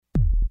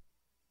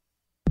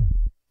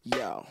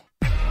Yo.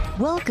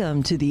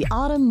 Welcome to the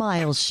Autumn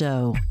Miles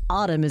Show.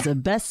 Autumn is a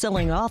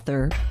best-selling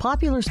author,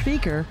 popular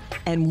speaker,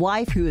 and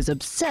wife who is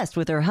obsessed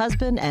with her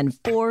husband and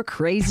 4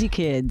 crazy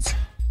kids.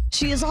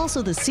 She is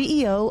also the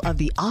CEO of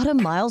the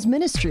Autumn Miles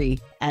Ministry,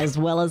 as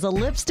well as a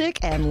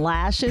lipstick and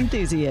lash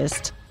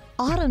enthusiast.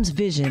 Autumn's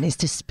vision is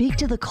to speak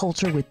to the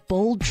culture with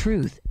bold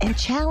truth and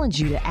challenge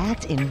you to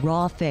act in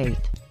raw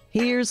faith.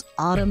 Here's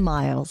Autumn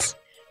Miles.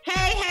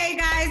 Hey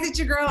guys, it's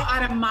your girl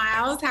Autumn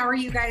Miles. How are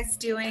you guys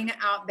doing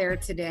out there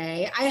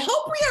today? I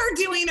hope we are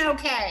doing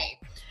okay.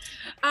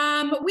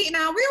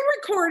 We're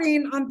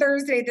recording on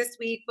Thursday this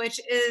week, which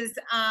is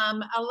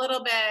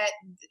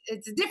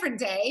it's a different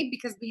day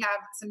because we have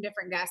some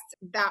different guests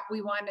that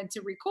we wanted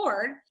to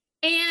record.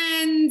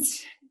 And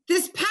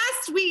this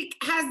past week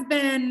has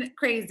been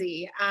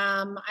crazy.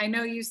 I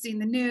know you've seen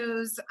the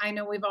news. I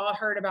know we've all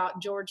heard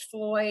about George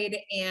Floyd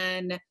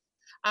and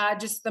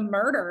just the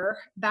murder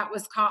that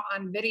was caught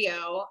on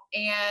video.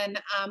 And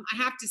I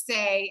have to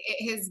say,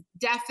 it has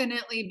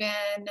definitely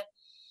been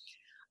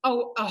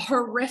a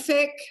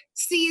horrific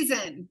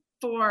season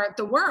for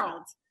the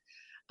world.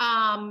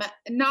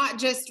 Not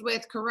just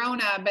with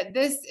Corona, but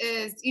this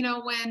is,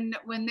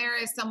 when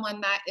there is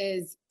someone that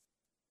is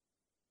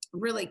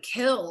really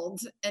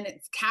killed and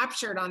it's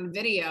captured on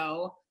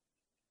video,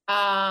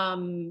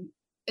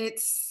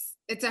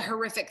 it's a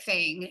horrific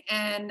thing.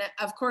 And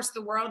of course,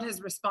 the world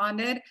has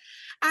responded.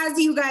 As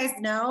you guys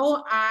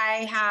know,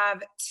 I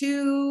have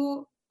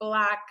 2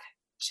 Black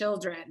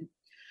children.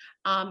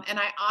 And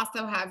I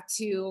also have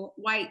 2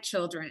 white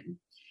children.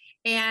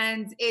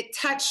 And it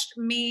touched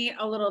me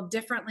a little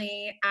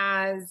differently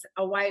as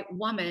a white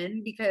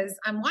woman because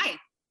I'm white.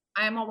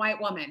 I'm a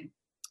white woman.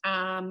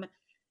 And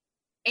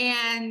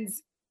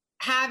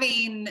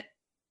having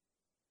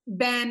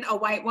been a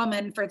white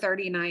woman for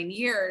 39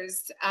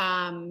 years,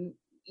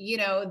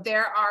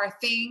 there are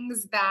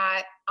things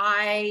that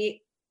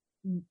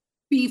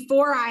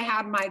before I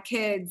had my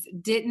kids,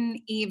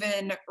 didn't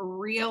even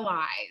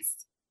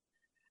realize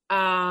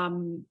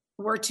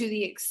were to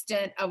the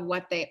extent of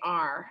what they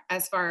are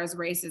as far as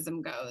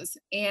racism goes.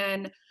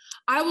 And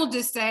I will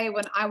just say,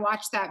 when I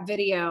watched that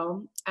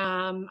video,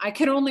 I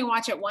could only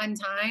watch it one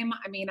time.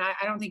 I mean, I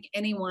don't think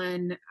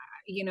anyone,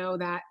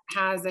 that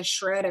has a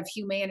shred of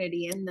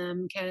humanity in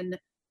them can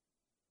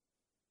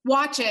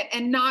watch it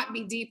and not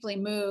be deeply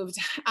moved.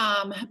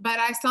 But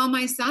I saw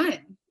my son.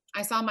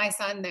 I saw my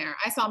son there.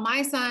 I saw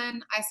my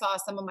son. I saw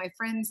some of my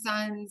friends'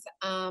 sons.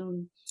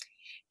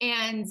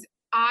 And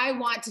I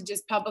want to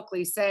just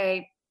publicly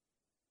say,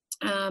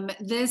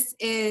 this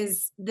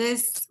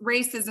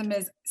racism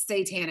is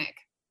satanic.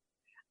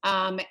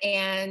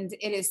 And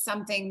it is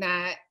something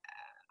that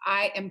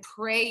I am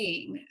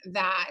praying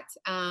that,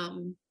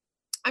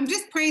 I'm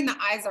just praying the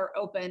eyes are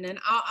open. And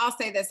I'll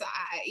say this,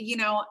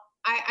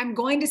 I'm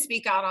going to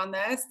speak out on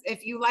this.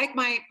 If you like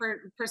my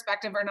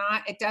perspective or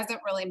not, it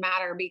doesn't really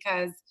matter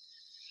because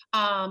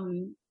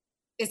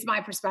it's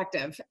my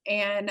perspective.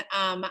 And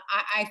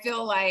I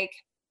feel like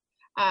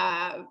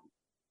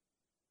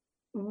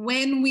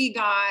when we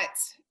got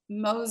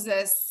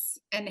Moses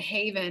and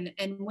Haven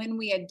and when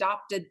we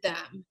adopted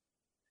them,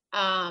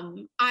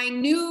 I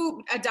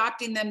knew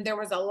adopting them, there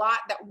was a lot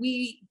that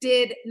we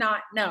did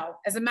not know.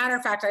 As a matter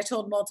of fact, I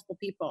told multiple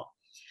people,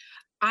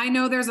 I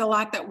know there's a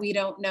lot that we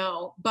don't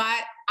know,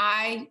 but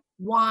I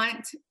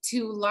want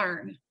to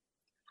learn.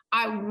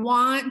 I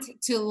want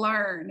to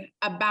learn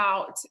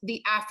about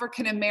the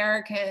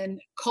African-American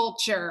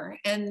culture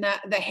and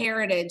the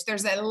heritage.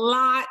 There's a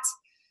lot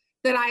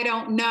that I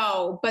don't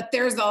know, but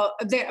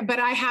but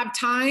I have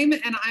time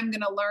and I'm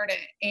going to learn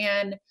it.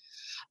 And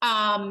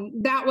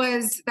that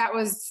was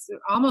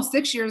almost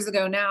 6 years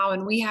ago now.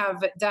 And we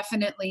have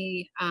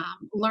definitely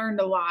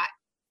learned a lot.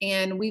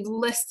 And we've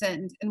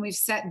listened and we've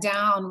sat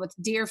down with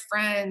dear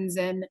friends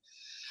and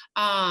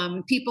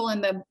people in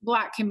the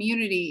Black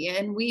community.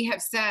 And we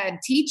have said,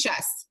 teach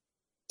us.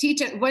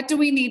 What do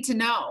we need to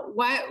know?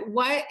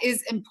 What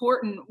is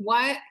important?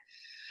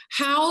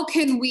 How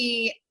can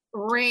we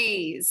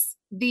raise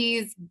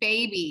these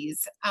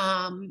babies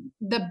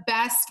the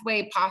best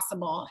way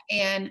possible?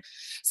 And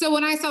so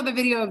when I saw the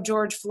video of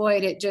George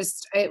Floyd, it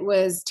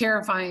was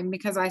terrifying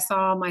because I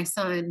saw my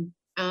son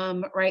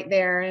right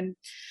there. And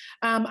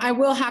I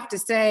will have to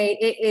say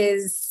it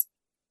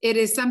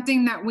is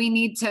something that we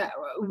need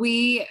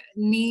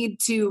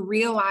to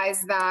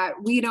realize that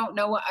we don't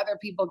know what other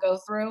people go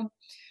through.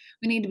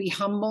 We need to be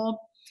humble.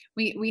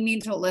 We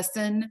need to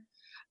listen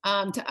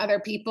to other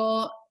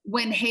people.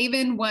 When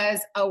Haven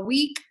was a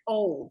week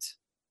old,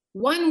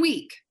 1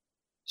 week,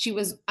 she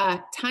was a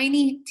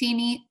tiny,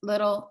 teeny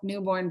little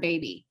newborn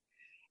baby.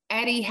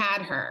 Eddie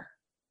had her.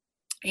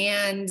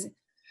 And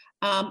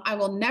I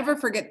will never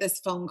forget this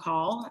phone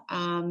call,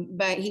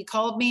 but he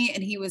called me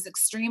and he was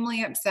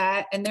extremely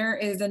upset. And there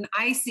is an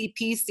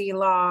ICPC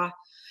law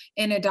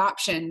in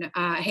adoption.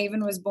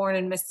 Haven was born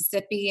in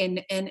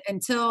Mississippi, and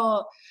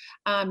until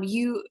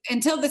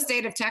the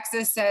state of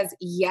Texas says,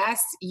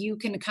 yes, you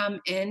can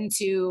come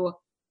into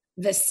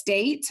the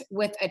state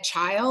with a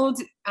child,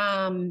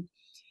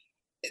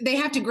 they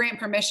have to grant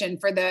permission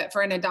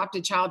for an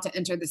adopted child to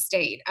enter the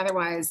state.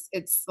 Otherwise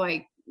it's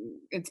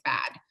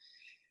bad.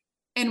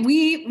 And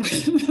we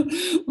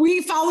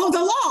we followed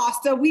the law.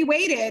 So we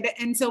waited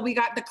until we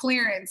got the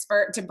clearance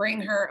to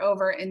bring her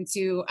over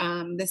into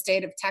the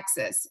state of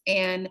Texas.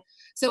 And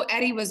so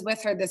Eddie was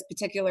with her this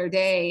particular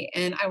day,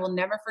 and I will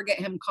never forget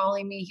him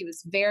calling me. He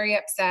was very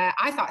upset.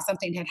 I thought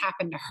something had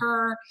happened to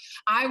her.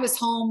 I was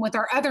home with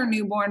our other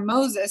newborn,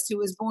 Moses, who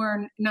was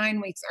born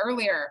 9 weeks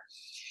earlier.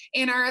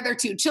 And our other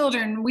two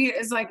children,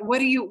 it's like, where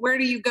do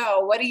you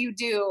go? What do you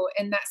do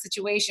in that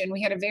situation?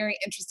 We had a very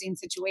interesting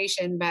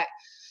situation, but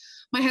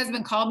my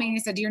husband called me and he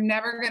said, "You're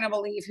never going to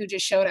believe who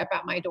just showed up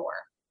at my door."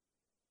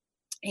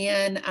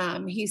 And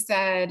he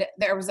said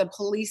there was a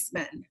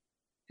policeman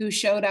who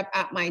showed up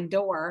at my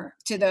door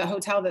to the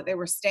hotel that they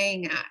were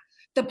staying at.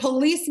 The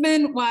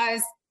policeman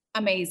was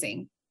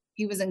amazing.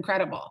 He was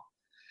incredible.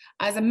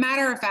 As a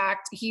matter of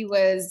fact, he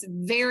was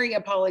very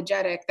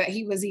apologetic that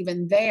he was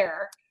even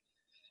there.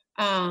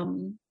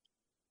 And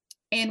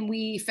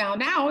we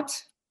found out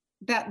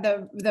that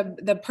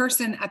the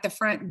person at the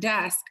front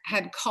desk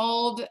had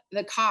called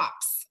the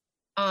cops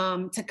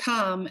to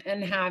come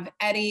and have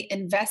Eddie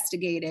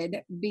investigated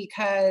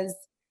because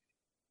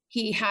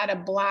he had a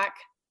Black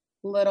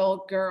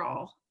little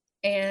girl,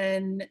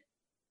 and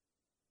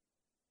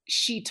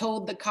she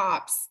told the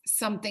cops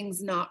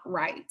something's not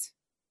right.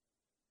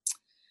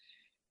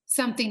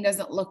 Something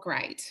doesn't look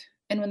right.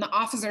 And when the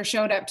officer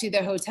showed up to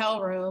the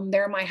hotel room,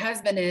 there my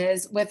husband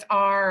is with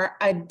our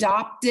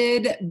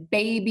adopted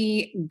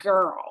baby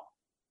girl.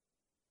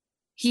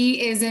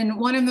 He is in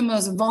one of the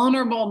most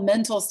vulnerable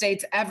mental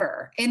states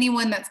ever.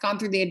 Anyone that's gone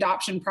through the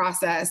adoption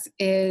process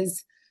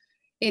it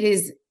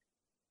is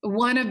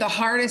one of the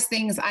hardest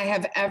things I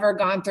have ever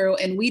gone through.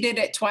 And we did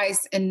it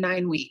twice in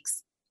 9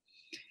 weeks.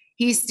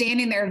 He's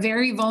standing there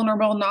very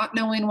vulnerable, not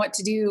knowing what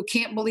to do.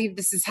 Can't believe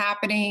this is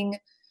happening.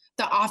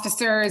 The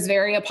officer is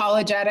very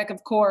apologetic,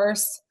 of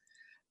course.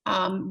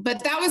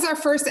 But that was our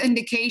first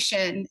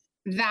indication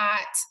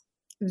that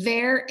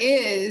there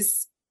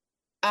is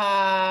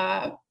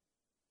a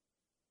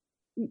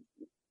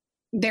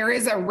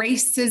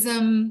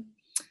racism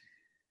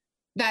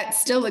that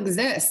still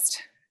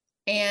exists.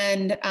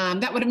 And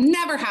that would have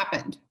never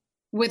happened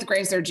with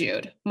Grace or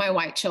Jude, my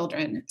white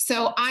children.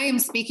 So I am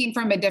speaking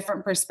from a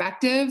different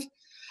perspective.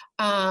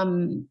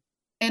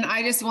 And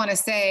I just want to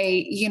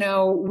say,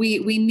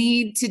 we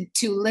need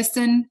to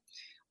listen.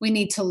 We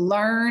need to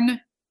learn.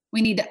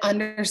 We need to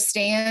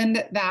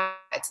understand that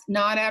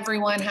not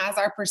everyone has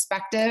our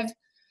perspective.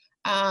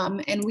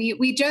 And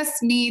we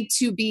just need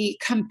to be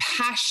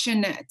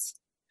compassionate.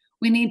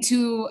 We need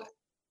to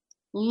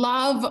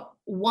love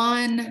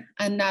one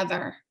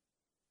another,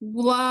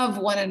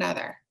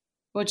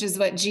 which is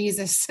what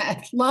Jesus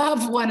said,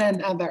 love one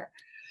another.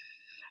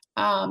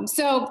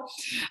 So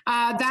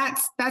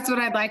that's what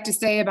I'd like to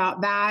say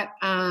about that.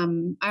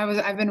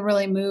 I've been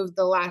really moved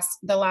the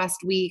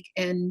last week,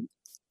 and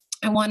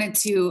I wanted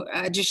to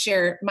just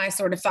share my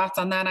sort of thoughts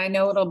on that. I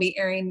know it'll be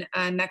airing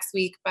next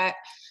week, but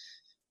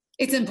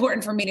it's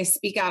important for me to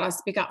speak out. I'll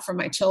speak out for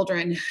my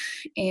children.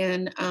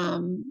 And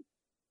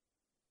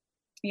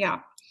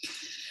yeah.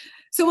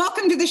 So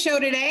welcome to the show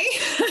today.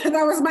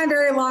 That was my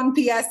very long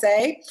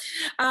PSA.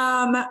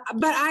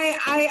 But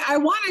I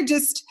want to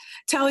just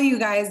tell you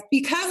guys,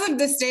 because of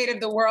the state of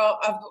the world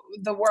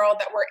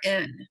that we're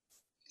in,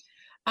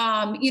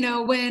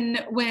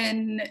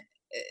 when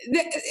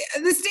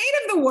the state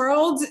of the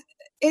world,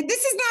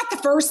 this is not the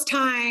first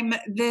time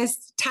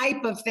this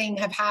type of thing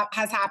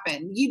has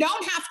happened. You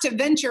don't have to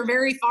venture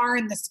very far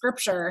in the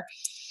scripture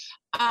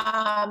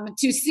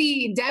to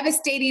see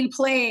devastating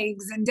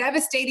plagues and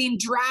devastating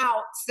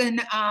droughts.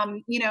 And,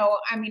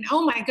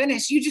 oh my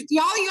goodness, all you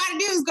got to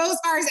do is go as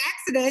far as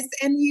Exodus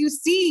and you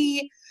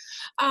see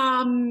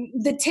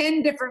the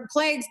 10 different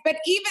plagues. But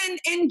even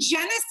in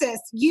Genesis,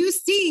 you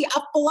see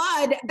a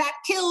flood that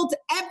killed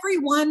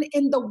everyone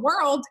in the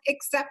world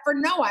except for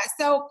Noah.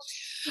 So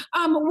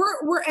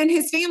we're and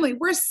his family,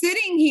 we're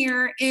sitting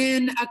here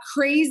in a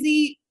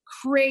crazy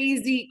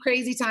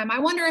time. I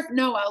wonder if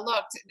Noah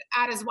looked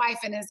at his wife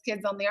and his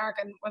kids on the ark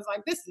and was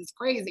like, "This is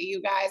crazy,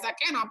 you guys. I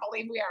cannot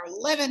believe we are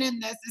living in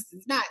this. This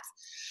is nuts."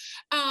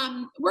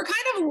 We're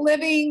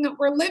living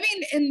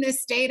in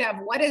this state of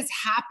what is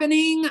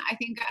happening. I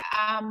think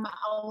a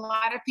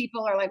lot of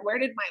people are like, "Where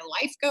did my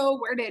life go?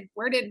 Where did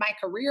my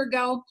career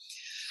go?"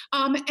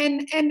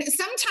 And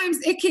sometimes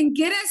it can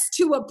get us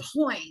to a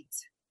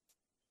point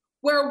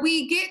where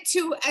we get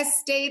to a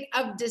state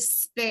of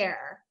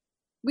despair.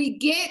 We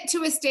get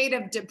to a state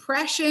of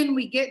depression.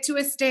 We get to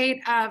a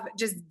state of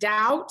just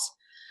doubt.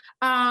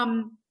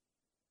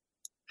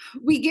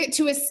 We get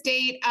to a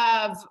state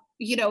of,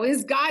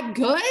 is God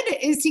good?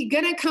 Is he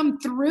going to come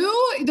through?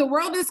 The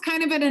world is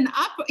kind of in an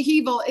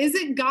upheaval.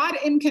 Isn't God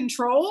in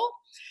control?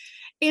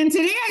 And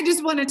today I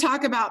just want to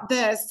talk about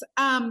this.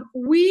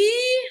 We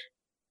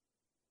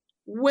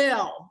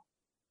will,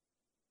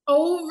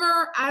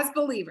 as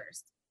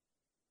believers,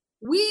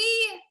 we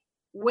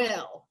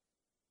will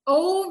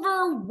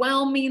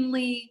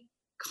overwhelmingly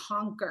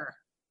conquer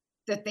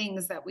the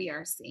things that we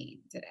are seeing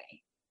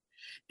today.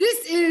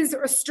 This is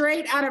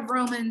straight out of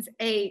Romans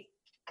 8.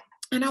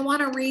 And I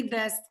want to read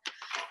this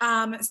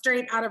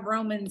straight out of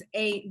Romans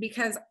 8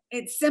 because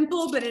it's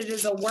simple, but it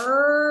is a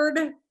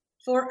word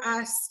for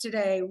us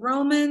today.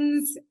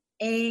 Romans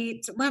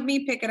 8, let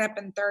me pick it up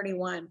in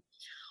 31.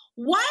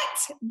 What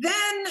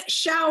then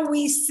shall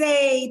we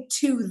say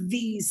to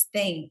these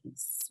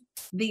things?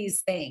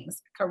 These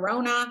things,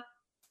 Corona,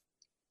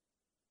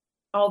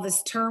 all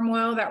this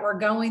turmoil that we're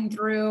going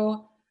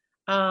through,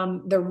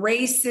 the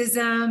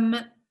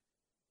racism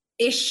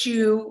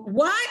issue.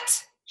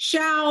 What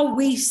shall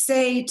we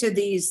say to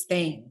these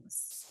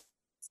things?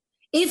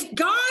 If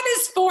God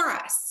is for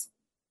us,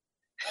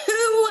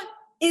 who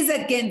is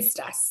against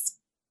us?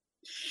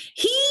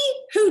 He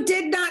who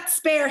did not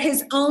spare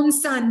his own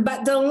son,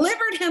 but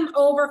delivered him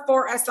over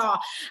for us all,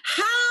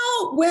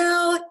 how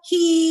will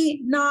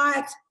he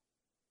not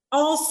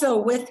also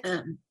with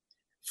him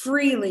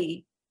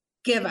freely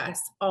give us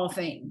all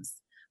things?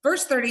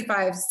 Verse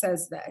 35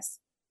 says this: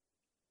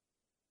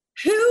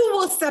 who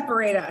will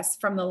separate us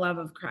from the love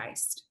of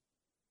Christ?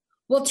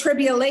 Will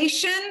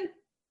tribulation,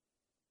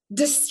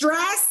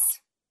 distress,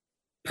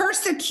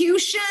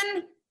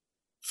 persecution,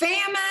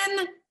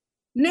 famine,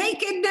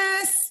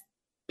 nakedness,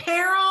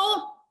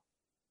 peril,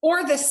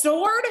 or the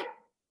sword?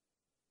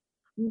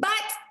 But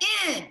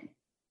in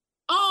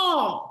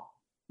all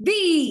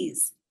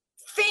these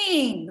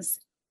things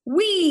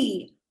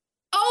we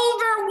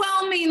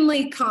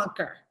overwhelmingly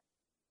conquer.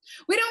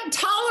 We don't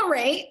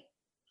tolerate,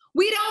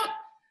 we don't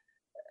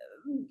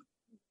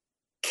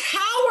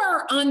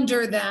cower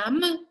under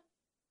them.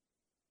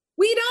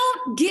 We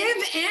don't give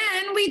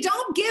in, we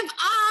don't give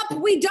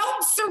up, we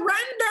don't surrender.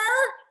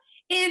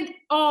 In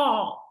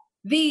all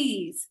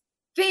these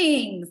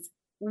things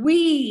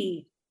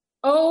we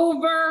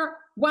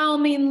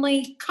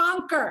overwhelmingly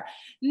conquer,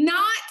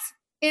 not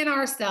in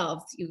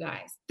ourselves, you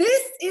guys.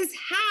 This is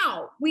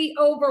how we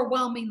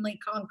overwhelmingly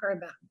conquer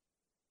them.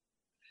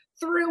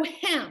 Through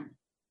him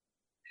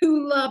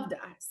who loved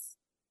us.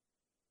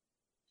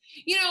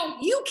 You know,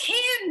 you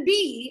can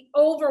be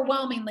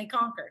overwhelmingly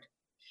conquered.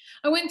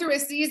 I went through a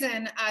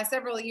season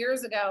several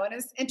years ago, and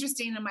it's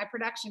interesting in my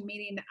production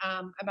meeting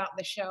about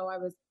the show. I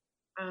was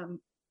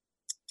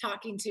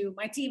talking to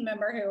my team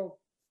member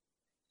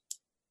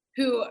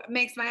who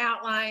makes my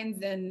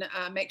outlines and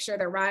make sure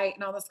they're right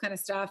and all this kind of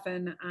stuff.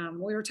 And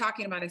we were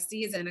talking about a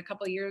season a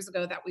couple of years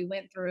ago that we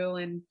went through.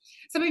 And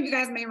some of you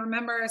guys may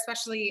remember,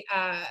 especially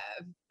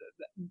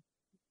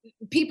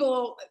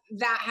people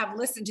that have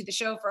listened to the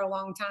show for a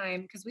long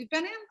time, because we've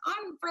been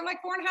on for like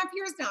 4.5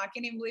 years now. I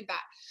can't even believe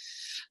that.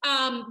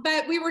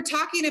 But we were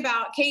talking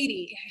about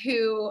Katie,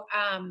 who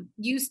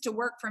used to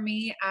work for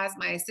me as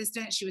my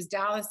assistant. She was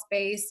Dallas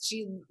based.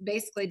 She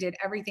basically did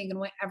everything and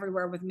went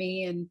everywhere with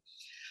me, and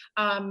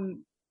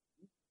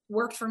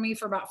worked for me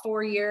for about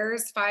 4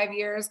 years, 5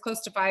 years, close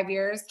to 5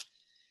 years.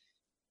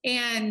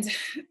 And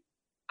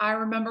I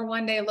remember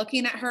one day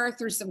looking at her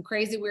through some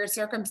crazy, weird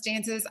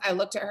circumstances. I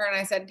looked at her and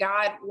I said,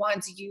 God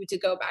wants you to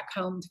go back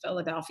home to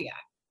Philadelphia.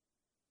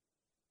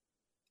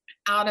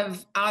 Out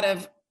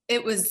of,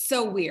 it was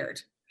so weird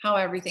how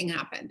everything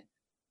happened.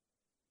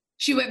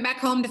 She went back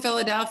home to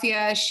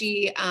Philadelphia.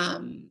 She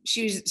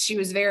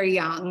was very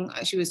young.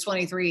 She was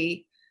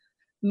 23,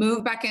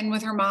 moved back in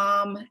with her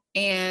mom.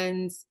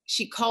 And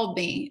she called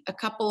me a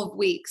couple of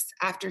weeks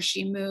after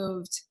she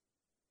moved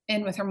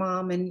in with her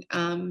mom. And,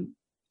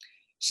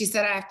 she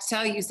said, I have to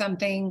tell you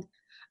something.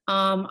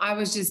 I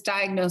was just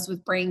diagnosed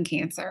with brain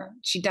cancer.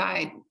 She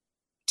died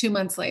 2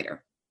 months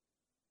later.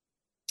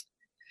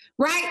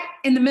 Right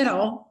in the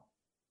middle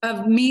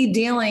of me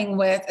dealing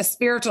with a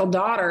spiritual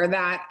daughter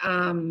that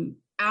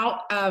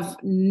out of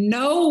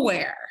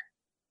nowhere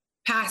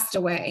passed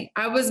away.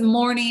 I was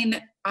mourning.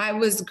 I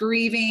was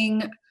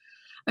grieving.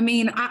 I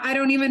mean, I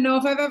don't even know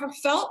if I've ever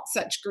felt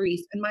such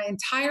grief in my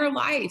entire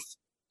life.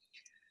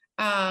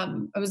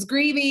 I was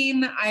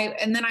grieving.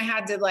 And then I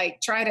had to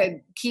try to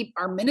keep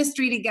our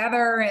ministry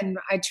together, and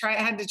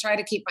had to try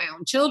to keep my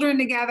own children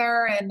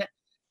together. And,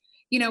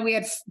 we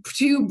had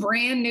 2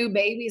 brand new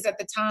babies at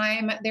the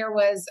time. There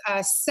was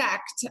a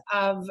sect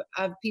of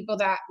people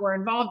that were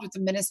involved with the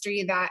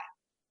ministry that,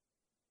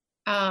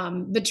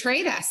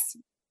 betrayed us.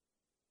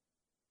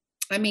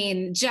 I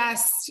mean,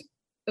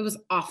 it was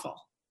awful.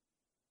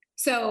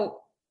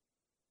 So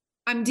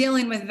I'm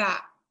dealing with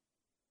that.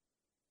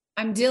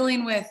 I'm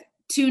dealing with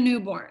 2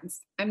 newborns.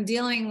 I'm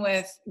dealing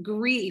with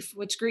grief,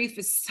 which grief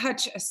is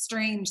such a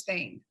strange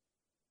thing.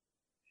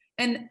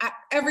 And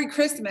every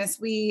Christmas,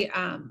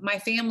 my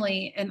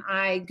family and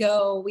I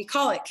we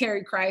call it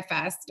Carrie Cry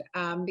Fest,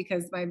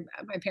 because my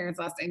parents'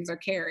 last names are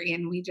Carrie,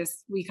 and we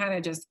kind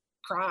of just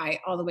cry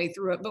all the way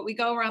through it. But we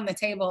go around the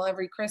table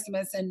every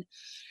Christmas and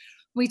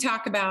we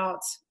talk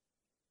about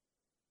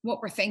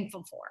what we're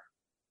thankful for.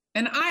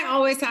 And I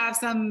always have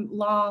some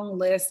long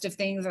list of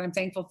things that I'm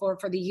thankful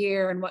for the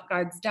year and what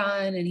God's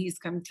done, and he's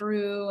come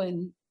through.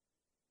 And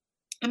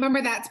I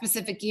remember that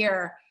specific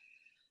year,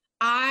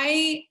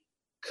 I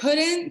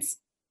couldn't,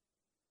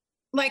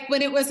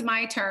 when it was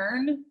my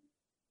turn,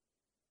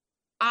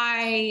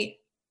 I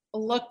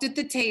looked at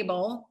the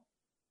table.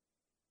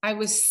 I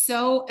was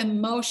so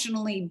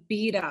emotionally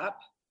beat up.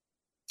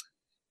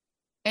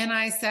 And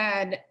I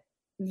said,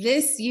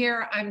 this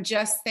year, I'm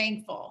just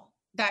thankful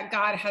that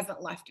God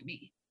hasn't left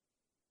me.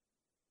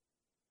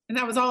 And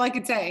that was all I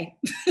could say.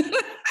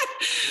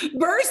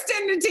 Burst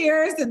into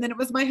tears. And then it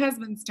was my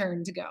husband's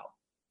turn to go.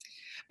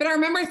 But I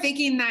remember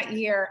thinking that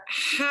year,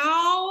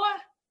 how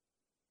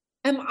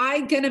am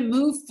I going to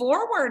move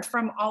forward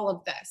from all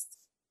of this?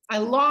 I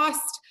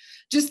lost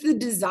just the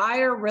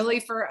desire really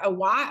for a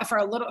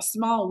little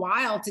small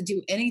while to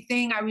do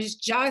anything. I was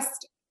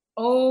just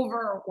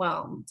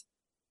overwhelmed.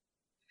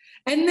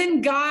 And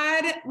then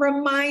God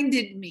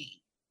reminded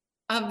me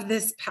of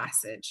this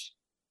passage.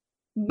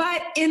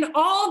 But in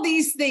all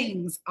these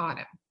things,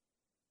 Autumn,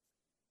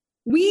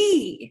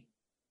 we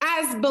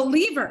as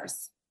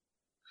believers,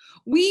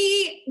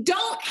 we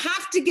don't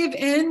have to give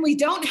in. We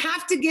don't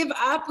have to give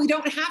up. We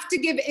don't have to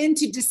give in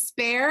to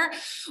despair.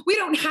 We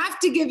don't have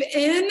to give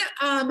in.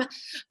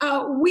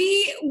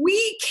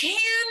 We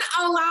can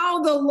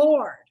allow the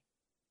Lord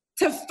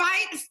to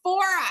fight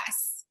for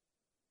us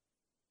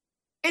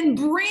and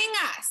bring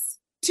us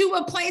to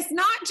a place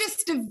not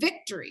just of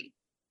victory,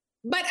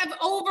 but of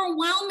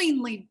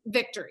overwhelmingly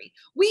victory.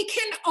 We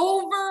can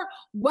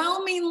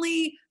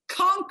overwhelmingly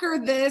conquer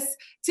this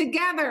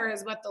together,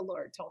 is what the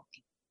Lord told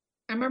me.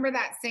 I remember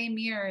that same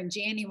year in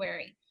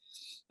January,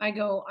 I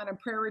go on a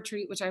prayer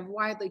retreat, which I've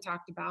widely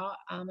talked about.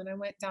 And I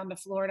went down to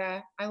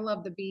Florida. I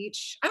love the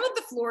beach. I love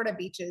the Florida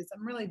beaches.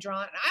 I'm really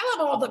drawn. I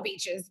love all the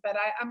beaches, but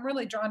I'm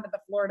really drawn to the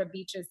Florida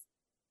beaches.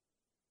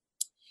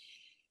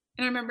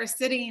 And I remember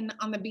sitting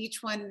on the beach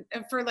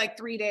for like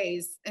 3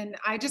 days, and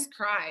I just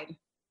cried.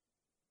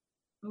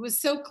 It was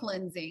so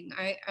cleansing.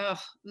 It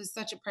was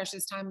such a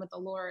precious time with the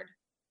Lord.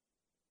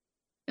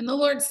 And the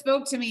Lord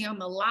spoke to me on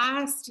the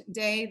last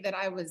day that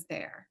I was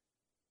there.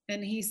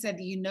 And he said,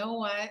 you know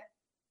what?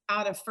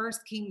 Out of 1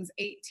 Kings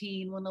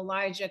 18, when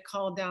Elijah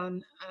called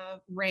down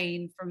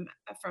rain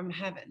from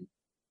heaven,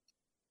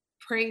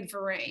 prayed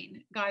for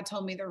rain, God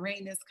told me the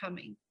rain is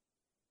coming.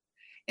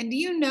 And do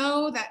you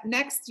know that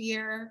next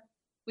year,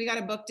 we got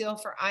a book deal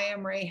for I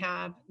Am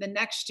Rahab. The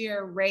next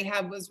year,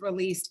 Rahab was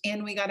released,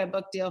 and we got a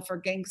book deal for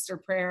Gangster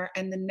Prayer.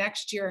 And the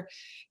next year,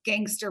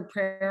 Gangster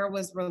Prayer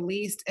was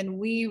released, and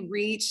we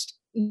reached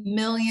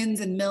millions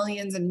and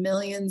millions and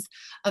millions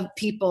of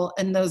people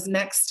in those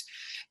next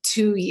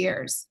 2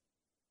 years.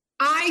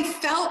 I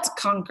felt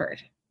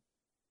conquered.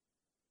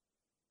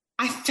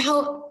 I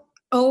felt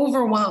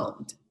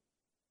overwhelmed.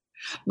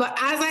 But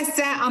as I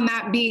sat on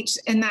that beach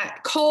in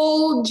that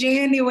cold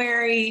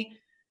January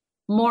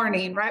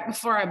morning, right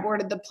before I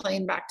boarded the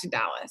plane back to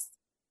Dallas,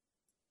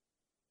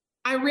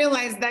 I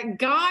realized that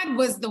God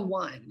was the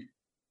one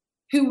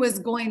who was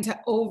going to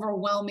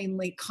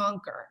overwhelmingly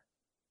conquer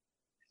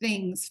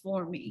things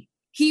for me.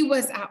 He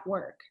was at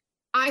work.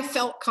 I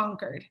felt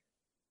conquered.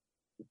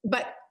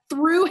 But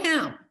through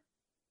him,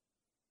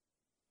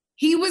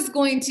 he was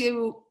going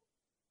to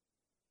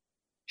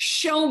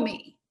show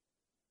me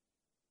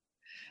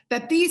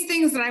that these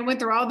things that I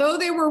went through, although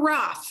they were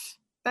rough,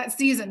 that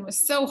season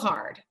was so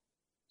hard,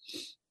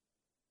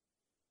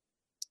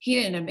 he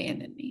didn't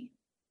abandon me.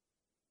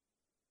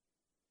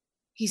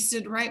 He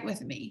stood right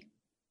with me.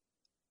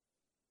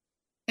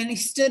 And he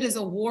stood as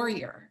a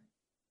warrior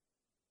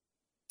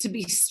to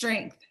be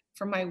strength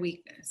for my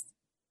weakness.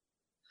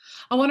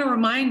 I want to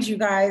remind you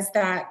guys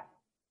that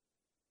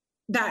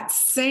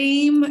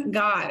same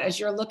God, as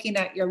you're looking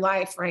at your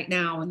life right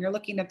now, and you're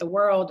looking at the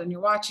world, and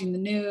you're watching the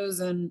news,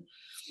 and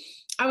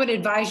I would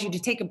advise you to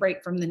take a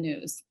break from the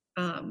news.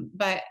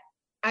 But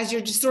as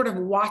you're just sort of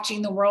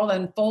watching the world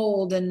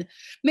unfold, and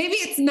maybe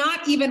it's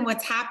not even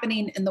what's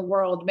happening in the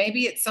world.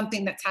 Maybe it's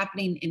something that's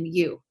happening in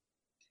you.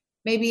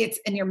 Maybe it's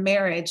in your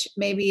marriage.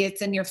 Maybe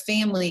it's in your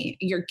family,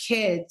 your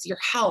kids, your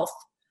health.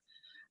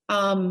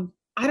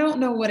 I don't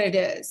know what it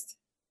is,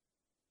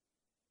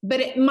 but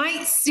it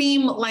might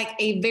seem like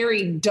a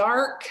very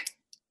dark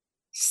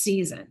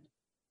season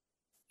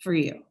for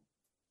you.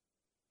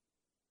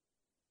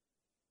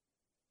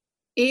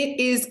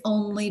 It is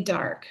only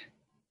dark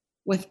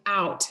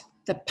without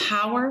the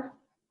power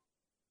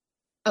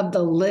of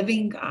the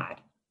living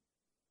God.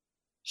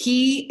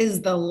 He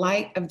is the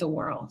light of the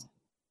world,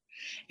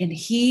 and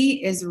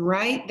he is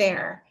right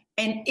there.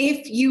 And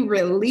if you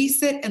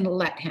release it and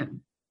let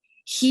him,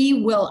 he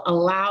will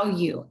allow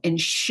you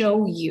and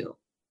show you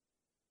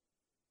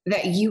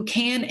that you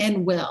can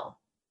and will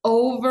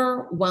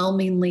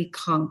overwhelmingly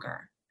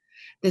conquer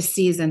the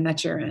season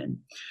that you're in.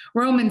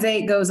 Romans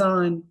 8 goes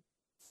on,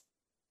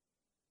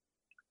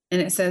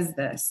 and it says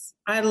this.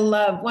 I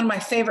love one of my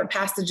favorite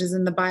passages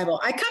in the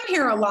Bible. I come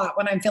here a lot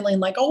when I'm feeling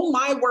like, oh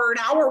my word,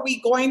 how are we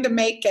going to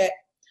make it?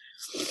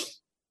 He's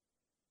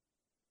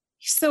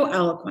so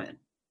eloquent.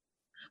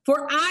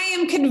 For I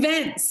am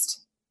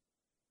convinced,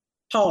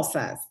 Paul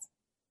says,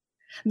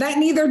 that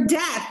neither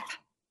death,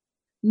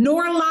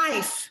 nor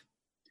life,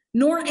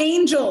 nor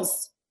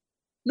angels,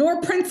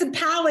 nor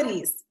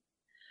principalities,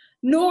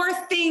 nor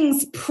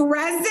things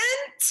present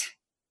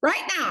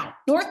right now,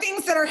 nor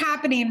things that are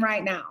happening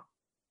right now,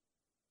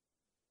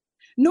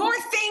 nor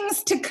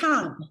things to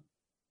come,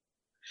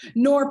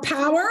 nor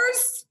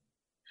powers,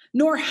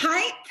 nor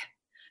height,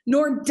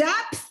 nor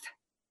depth,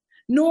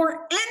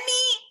 nor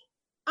any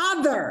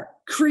other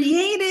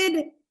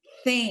created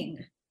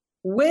thing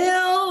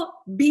will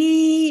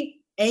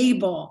be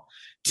able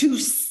to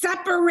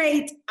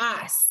separate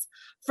us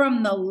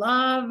from the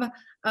love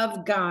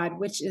of God,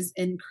 which is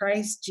in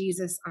Christ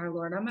Jesus our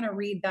Lord. I'm going to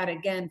read that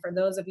again for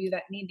those of you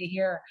that need to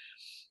hear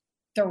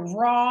the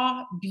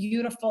raw,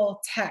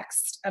 beautiful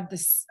text of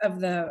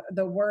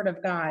the word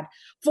of God.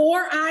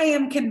 For I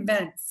am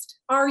convinced.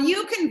 Are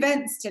you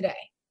convinced today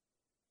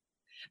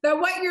that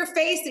what you're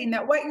facing,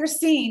 that what you're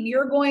seeing,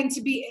 you're going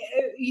to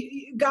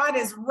be, God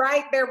is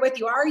right there with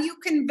you? Are you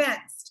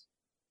convinced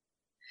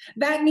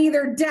that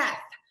neither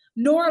death,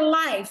 nor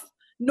life,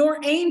 nor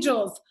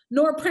angels,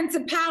 nor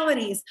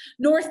principalities,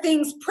 nor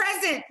things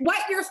present,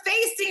 what you're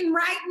facing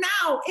right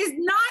now is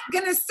not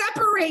going to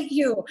separate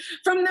you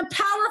from the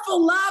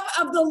powerful love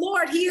of the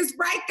Lord? He is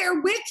right there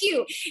with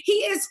you. He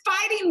is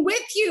fighting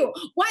with you.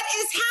 What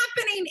is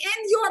happening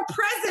in your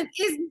present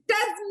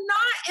does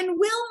not and will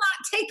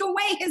not take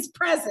away his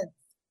presence,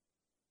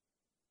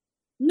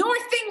 nor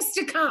things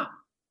to come.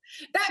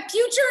 That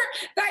future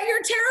that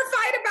you're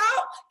terrified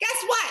about,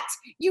 guess what?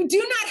 You do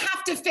not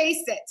have to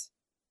face it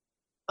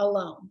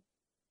alone.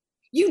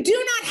 You do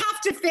not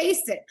have to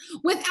face it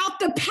without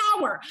the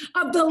power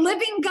of the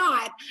living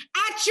God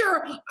at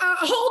your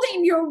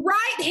holding your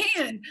right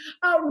hand,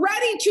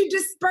 ready to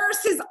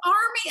disperse his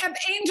army of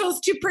angels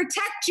to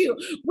protect you,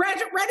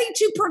 ready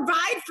to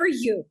provide for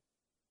you.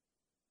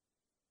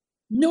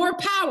 Nor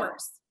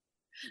powers,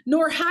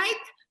 nor height,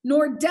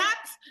 nor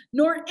depth,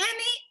 nor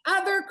any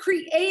other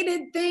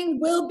created thing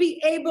will be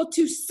able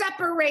to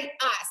separate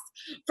us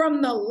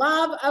from the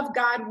love of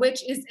God,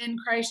 which is in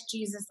Christ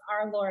Jesus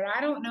our Lord. I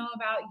don't know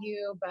about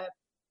you, but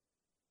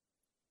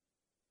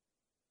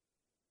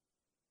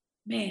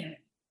man,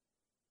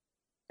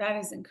 that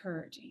is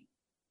encouraging.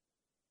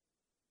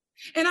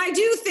 And I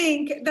do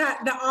think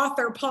that the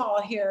author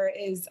Paul here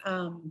is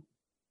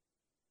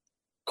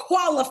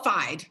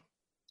qualified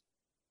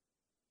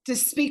to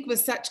speak with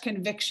such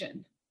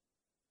conviction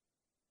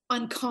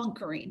on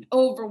conquering,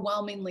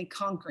 overwhelmingly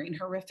conquering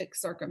horrific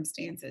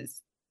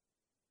circumstances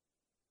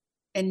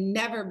and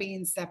never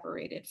being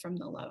separated from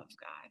the love of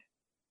God.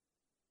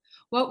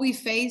 What we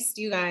faced,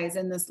 you guys,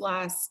 in this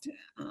last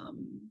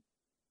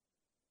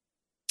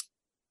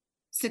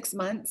 6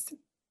 months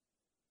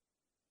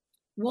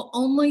will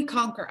only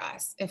conquer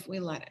us if we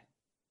let it.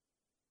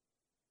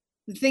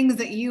 The things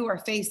that you are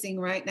facing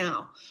right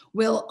now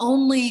will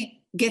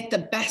only get the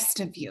best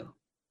of you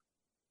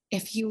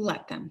if you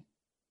let them.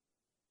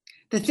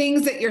 The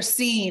things that you're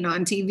seeing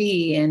on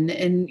TV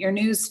and your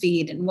news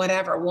feed and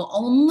whatever will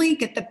only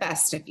get the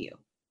best of you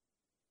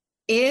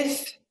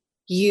if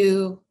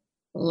you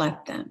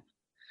let them.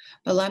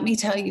 But let me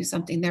tell you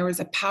something. There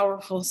is a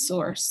powerful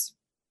source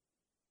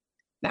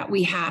that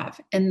we have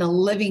in the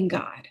living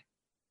God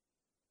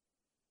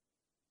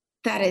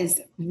that is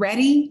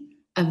ready,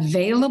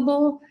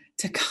 available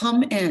to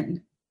come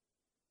in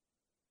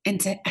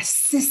and to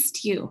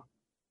assist you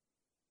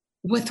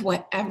with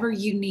whatever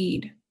you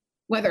need.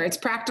 Whether it's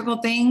practical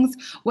things,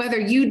 whether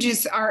you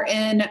just are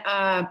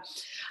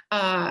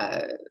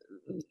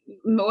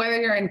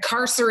whether you're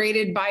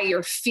incarcerated by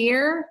your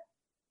fear,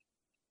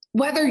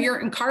 whether you're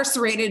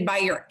incarcerated by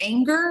your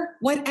anger,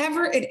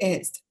 whatever it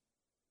is,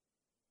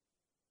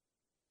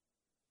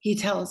 he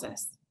tells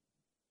us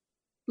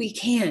we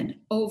can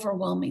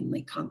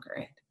overwhelmingly conquer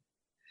it.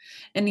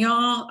 And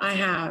y'all, I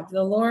have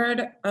the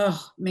Lord,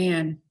 oh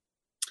man.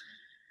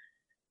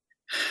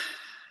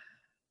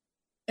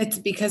 It's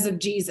because of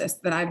Jesus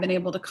that I've been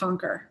able to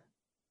conquer.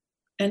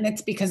 And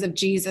it's because of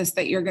Jesus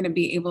that you're going to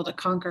be able to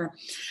conquer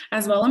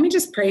as well. Let me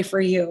just pray for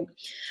you.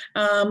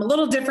 A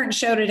little different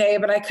show today,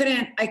 but I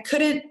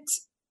couldn't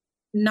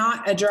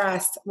not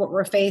address what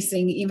we're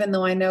facing, even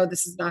though I know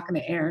this is not going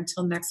to air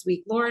until next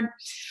week. Lord,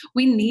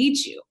 we need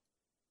you.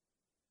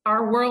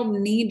 Our world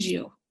needs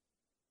you.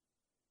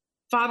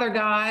 Father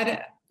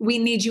God, we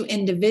need you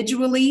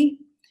individually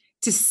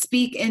to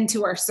speak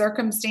into our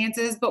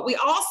circumstances, but we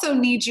also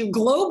need you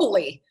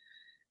globally.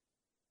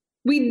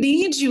 We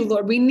need you,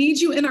 Lord. We need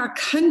you in our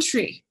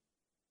country.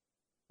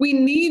 We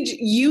need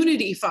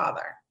unity,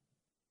 Father.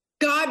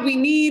 God, we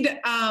need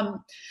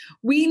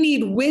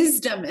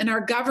wisdom in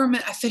our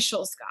government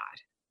officials,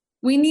 God.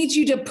 We need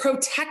you to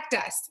protect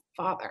us,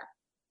 Father.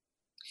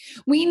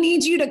 We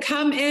need you to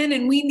come in,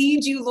 and we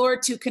need you,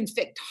 Lord, to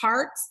convict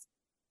hearts.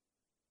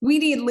 We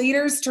need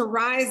leaders to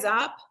rise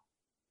up.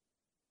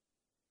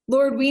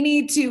 Lord, we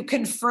need to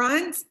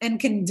confront and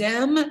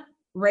condemn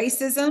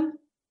racism.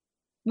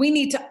 We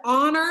need to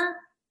honor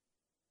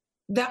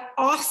the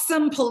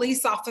awesome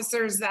police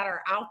officers that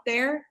are out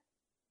there.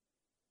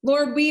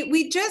 Lord,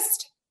 we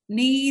just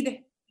need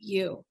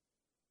you.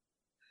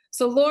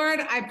 So, Lord,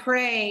 I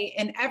pray,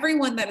 and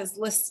everyone that is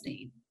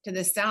listening to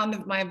the sound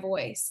of my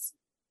voice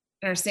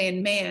and are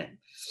saying, man,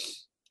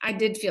 I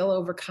did feel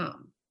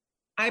overcome.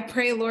 I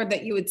pray, Lord,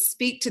 that you would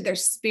speak to their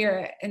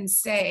spirit and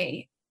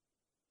say,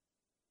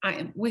 I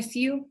am with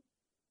you.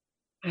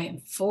 I am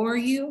for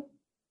you,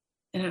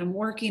 and I'm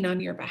working on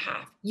your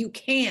behalf. You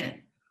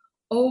can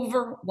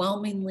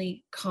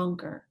overwhelmingly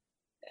conquer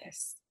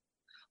this.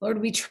 Lord,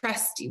 we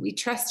trust you. We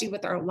trust you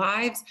with our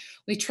lives.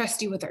 We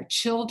trust you with our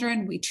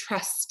children. We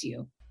trust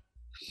you.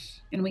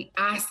 And we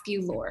ask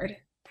you, Lord,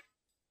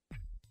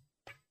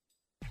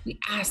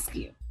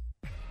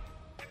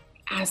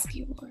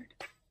 Lord,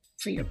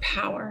 for your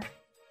power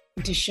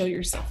and to show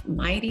yourself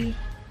mighty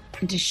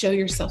and to show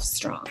yourself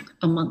strong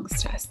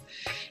amongst us.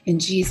 In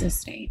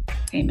Jesus' name,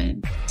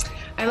 amen.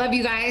 I love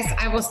you guys.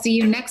 I will see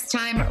you next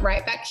time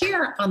right back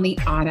here on the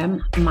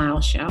Autumn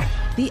Miles Show.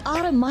 The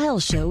Autumn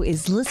Miles Show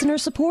is listener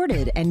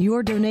supported, and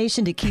your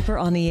donation to keep her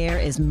on the air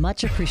is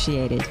much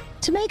appreciated.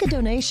 To make a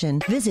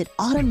donation, visit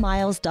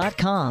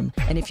autumnmiles.com.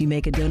 And if you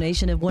make a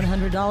donation of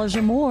 $100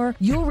 or more,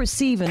 you'll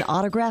receive an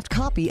autographed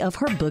copy of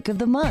her book of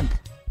the month.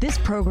 This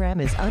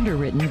program is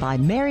underwritten by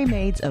Mary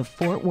Maids of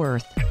Fort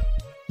Worth.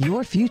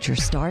 Your future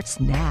starts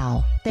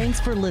now. Thanks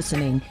for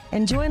listening,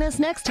 and join us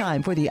next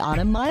time for the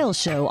Autumn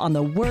Miles Show on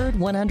the Word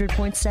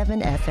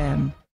 100.7 FM.